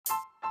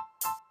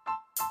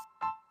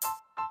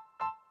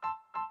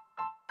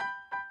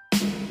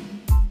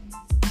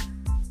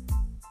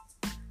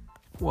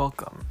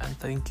Welcome, and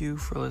thank you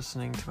for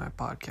listening to my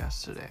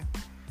podcast today.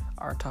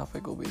 Our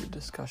topic will be the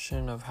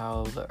discussion of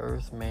how the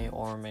Earth may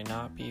or may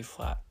not be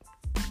flat.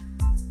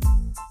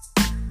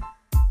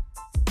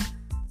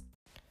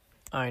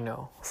 I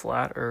know,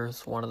 flat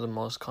Earth, one of the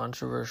most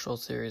controversial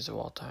theories of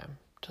all time.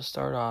 To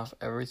start off,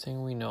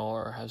 everything we know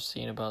or have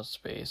seen about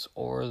space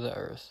or the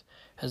Earth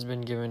has been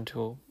given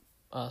to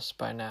us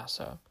by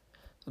NASA,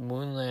 the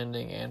moon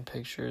landing, and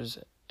pictures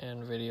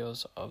and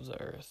videos of the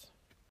Earth.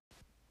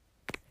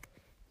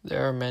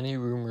 There are many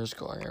rumors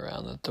going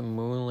around that the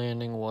moon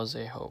landing was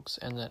a hoax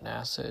and that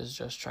NASA is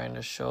just trying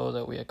to show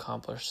that we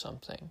accomplished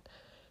something.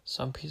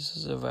 Some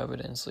pieces of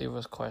evidence leave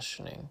us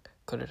questioning,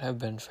 could it have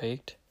been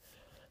faked?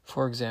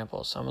 For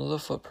example, some of the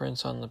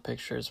footprints on the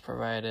pictures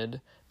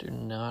provided do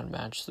not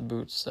match the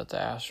boots that the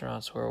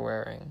astronauts were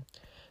wearing.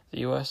 The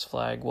US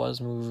flag was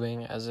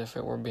moving as if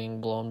it were being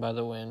blown by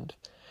the wind.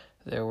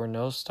 There were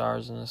no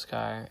stars in the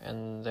sky,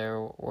 and there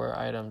were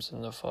items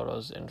in the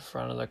photos in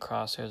front of the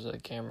crosshairs of the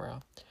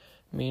camera,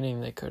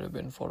 meaning they could have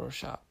been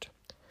photoshopped.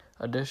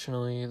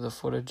 Additionally, the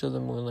footage of the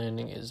moon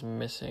landing is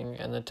missing,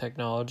 and the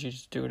technology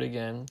to do it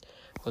again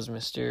was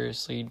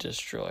mysteriously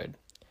destroyed.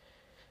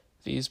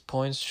 These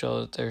points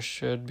show that there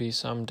should be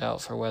some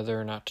doubt for whether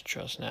or not to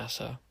trust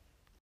NASA.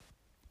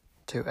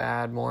 To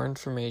add more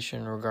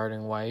information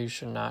regarding why you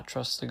should not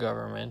trust the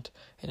government,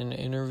 in an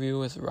interview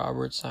with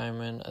Robert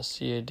Simon, a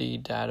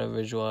CAD data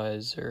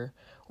visualizer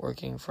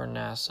working for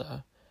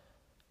NASA,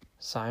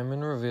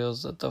 Simon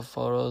reveals that the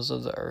photos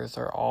of the Earth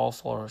are all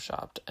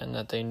photoshopped and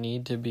that they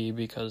need to be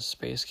because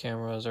space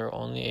cameras are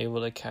only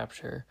able to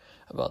capture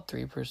about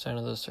 3%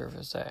 of the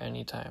surface at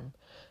any time.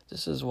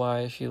 This is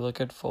why if you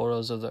look at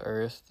photos of the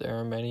Earth, there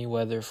are many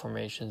weather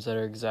formations that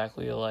are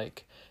exactly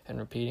alike and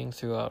repeating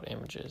throughout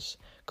images.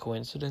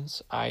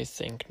 Coincidence? I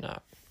think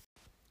not.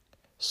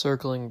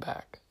 Circling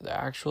back, the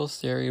actual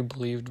theory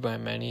believed by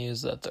many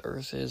is that the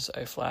Earth is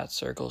a flat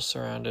circle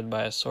surrounded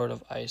by a sort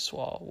of ice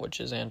wall, which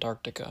is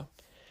Antarctica.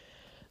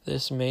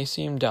 This may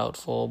seem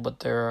doubtful, but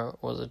there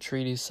was a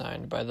treaty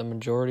signed by the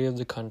majority of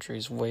the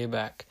countries way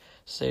back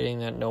stating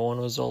that no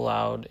one was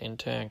allowed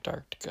into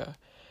Antarctica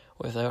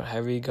without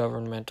heavy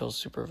governmental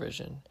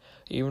supervision,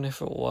 even if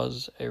it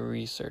was a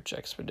research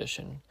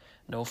expedition.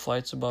 No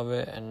flights above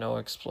it and no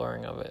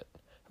exploring of it.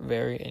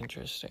 Very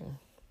interesting.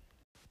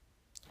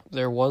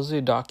 There was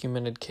a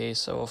documented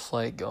case of a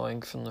flight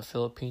going from the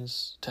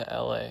Philippines to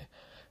LA,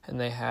 and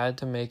they had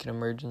to make an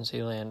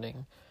emergency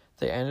landing.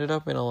 They ended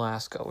up in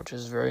Alaska, which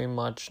is very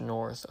much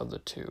north of the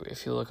two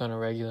if you look on a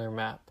regular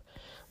map.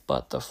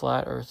 But the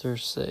flat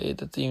earthers say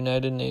that the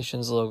United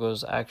Nations logo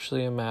is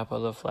actually a map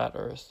of the flat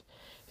earth.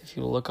 If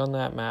you look on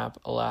that map,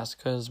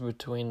 Alaska is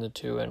between the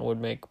two and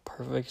would make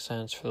perfect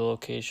sense for the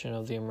location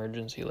of the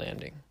emergency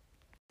landing.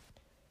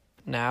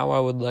 Now I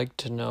would like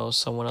to know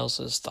someone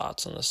else's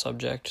thoughts on the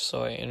subject,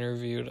 so I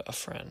interviewed a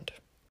friend.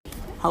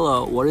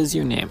 Hello, what is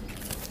your name?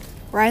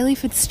 Riley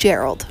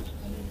Fitzgerald.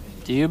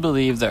 Do you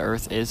believe the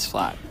earth is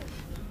flat?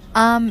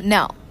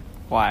 No.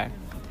 Why?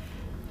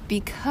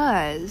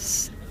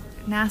 Because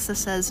NASA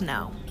says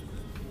no.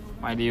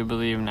 Why do you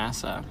believe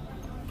NASA?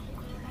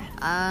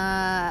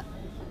 I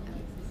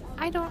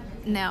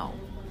don't know.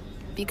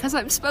 Because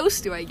I'm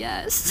supposed to, I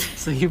guess.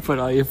 So you put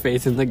all your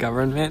faith in the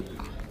government?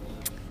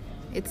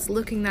 It's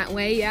looking that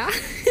way, yeah.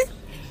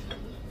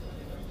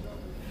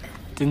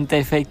 Didn't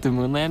they fake the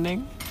moon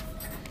landing?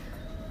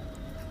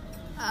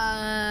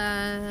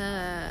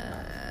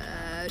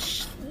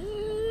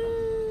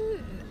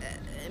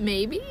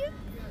 Maybe?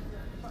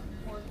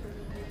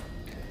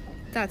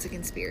 That's a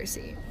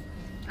conspiracy.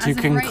 To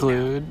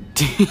conclude,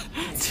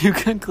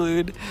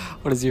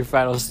 what is your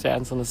final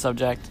stance on the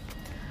subject?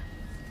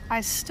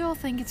 I still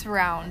think it's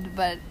round,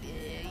 but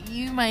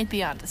you might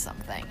be onto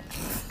something.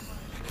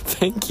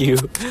 Thank you.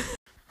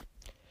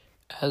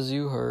 As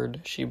you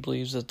heard, she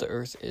believes that the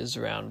earth is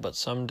round, but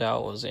some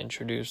doubt was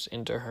introduced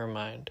into her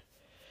mind.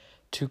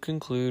 To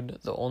conclude,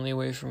 the only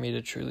way for me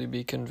to truly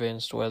be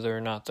convinced whether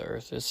or not the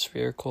earth is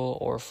spherical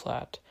or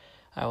flat,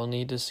 I will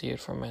need to see it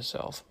for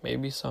myself.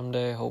 Maybe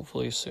someday,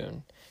 hopefully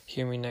soon.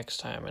 Hear me next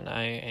time, and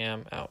I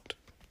am out.